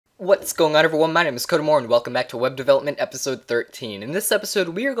What's going on, everyone? My name is Kodamore and welcome back to Web Development episode 13. In this episode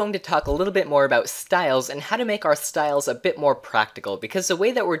we are going to talk a little bit more about styles and how to make our styles a bit more practical, because the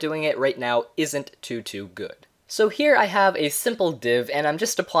way that we're doing it right now isn't too good. So here I have a simple div and I'm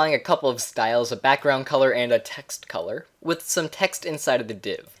just applying a couple of styles, a background color and a text color, with some text inside of the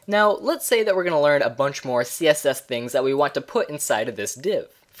div. Now let's say that we're going to learn a bunch more CSS things that we want to put inside of this div.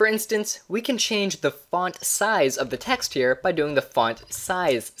 For instance, we can change the font size of the text here by doing the font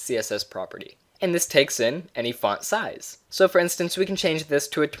size CSS property. And this takes in any font size. So for instance, we can change this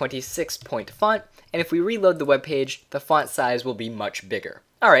to a 26-point font, and if we reload the web page, the font size will be much bigger.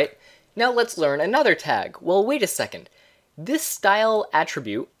 Alright, now let's learn another tag. Well, wait a second. This style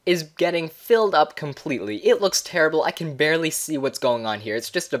attribute is getting filled up completely. It looks terrible. I can barely see what's going on here.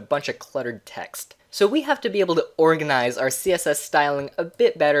 It's just a bunch of cluttered text. So we have to be able to organize our CSS styling a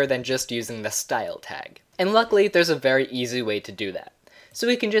bit better than just using the style tag. And luckily, there's a very easy way to do that. So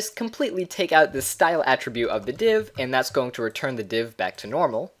we can just completely take out the style attribute of the div, and that's going to return the div back to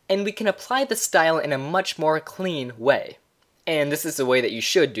normal. And we can apply the style in a much more clean way. And this is the way that you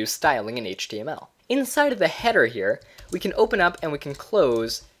should do styling in HTML. Inside of the header here, we can open up and we can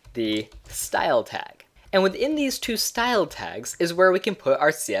close the style tag. And within these two style tags is where we can put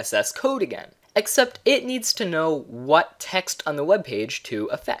our CSS code again. Except it needs to know what text on the web page to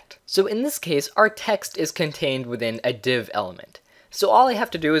affect. So in this case, our text is contained within a div element. So all I have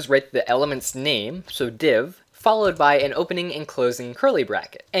to do is write the element's name, so div, followed by an opening and closing curly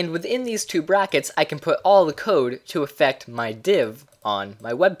bracket. And within these two brackets, I can put all the code to affect my div on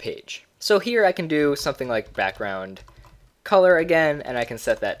my web page. So here I can do something like background color again, and I can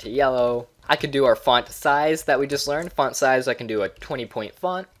set that to yellow. I could do our font size that we just learned. Font size, I can do a 20-point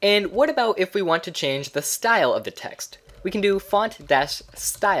font. And what about if we want to change the style of the text? We can do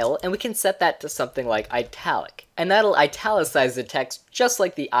font-style, and we can set that to something like italic. And that'll italicize the text just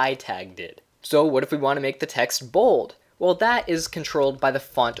like the I tag did. So what if we want to make the text bold? Well, that is controlled by the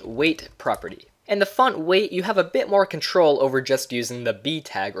font weight property. And the font weight, you have a bit more control over just using the B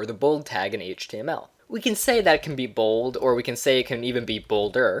tag or the bold tag in HTML. We can say that it can be bold, or we can say it can even be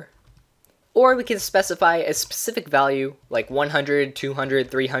bolder. Or we can specify a specific value like 100, 200,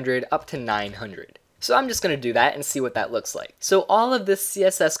 300, up to 900. So I'm just going to do that and see what that looks like. So all of this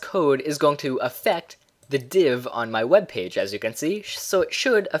CSS code is going to affect the div on my web page, as you can see, so it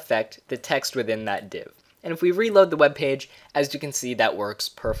should affect the text within that div. And if we reload the web page, as you can see, that works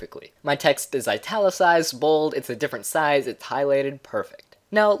perfectly. My text is italicized, bold, it's a different size, it's highlighted, perfect.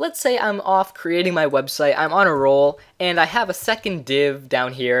 Now, let's say I'm off creating my website, I'm on a roll, and I have a second div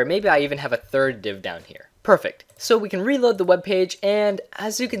down here, maybe I even have a third div down here. Perfect. So we can reload the web page, and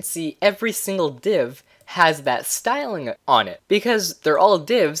as you can see, every single div has that styling on it, because they're all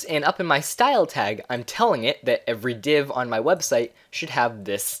divs, and up in my style tag, I'm telling it that every div on my website should have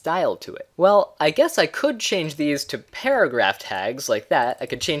this style to it. Well, I guess I could change these to paragraph tags like that. I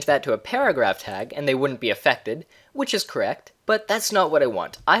could change that to a paragraph tag, and they wouldn't be affected, which is correct. But that's not what I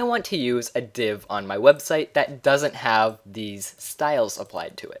want. I want to use a div on my website that doesn't have these styles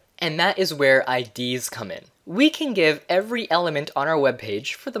applied to it. And that is where IDs come in. We can give every element on our web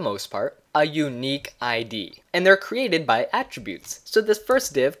page, for the most part, a unique ID. And they're created by attributes. So this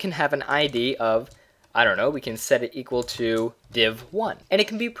first div can have an ID of, I don't know, we can set it equal to div1. And it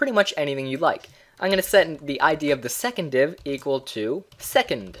can be pretty much anything you like. I'm going to set the ID of the second div equal to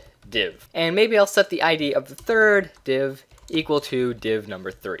second div. And maybe I'll set the ID of the third div equal to div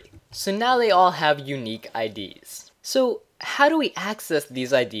number 3. So now they all have unique IDs. So how do we access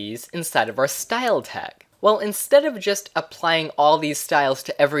these IDs inside of our style tag? Well, instead of just applying all these styles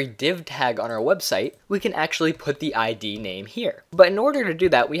to every div tag on our website, we can actually put the ID name here. But in order to do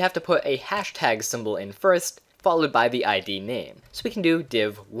that, we have to put a hashtag symbol in first, followed by the ID name. So we can do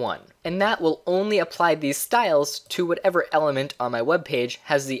div1. And that will only apply these styles to whatever element on my web page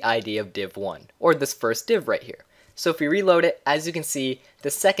has the ID of div1, or this first div right here. So if we reload it, as you can see,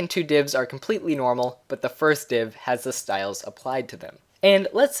 the second two divs are completely normal, but the first div has the styles applied to them. And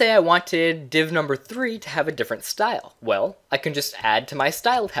let's say I wanted div number 3 to have a different style. Well, I can just add to my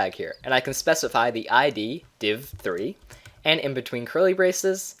style tag here, and I can specify the ID div3, and in between curly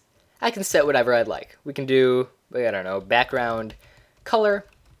braces, I can set whatever I'd like. We can do, I don't know, background color,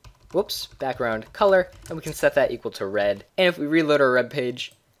 background color, and we can set that equal to red. And if we reload our web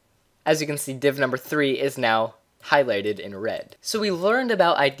page, as you can see, div number 3 is now highlighted in red. So we learned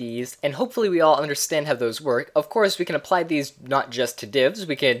about IDs, and hopefully we all understand how those work. Of course, we can apply these not just to divs,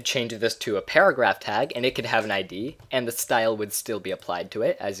 we could change this to a paragraph tag, and it could have an ID, and the style would still be applied to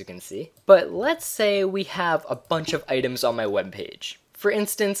it, as you can see. But let's say we have a bunch of items on my web page. For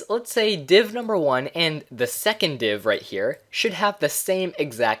instance, let's say div number 1 and the second div right here should have the same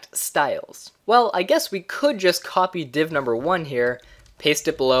exact styles. Well, I guess we could just copy div number 1 here, paste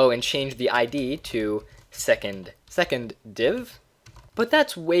it below, and change the ID to second div. But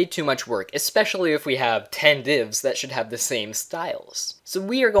that's way too much work, especially if we have 10 divs that should have the same styles. So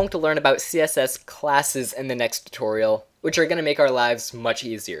we are going to learn about CSS classes in the next tutorial, which are going to make our lives much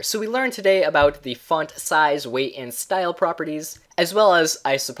easier. So we learned today about the font size, weight, and style properties, as well as,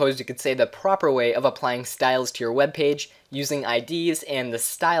 I suppose you could say, the proper way of applying styles to your web page using IDs and the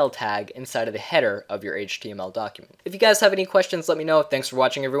style tag inside of the header of your HTML document. If you guys have any questions, let me know. Thanks for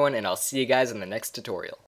watching, everyone, and I'll see you guys in the next tutorial.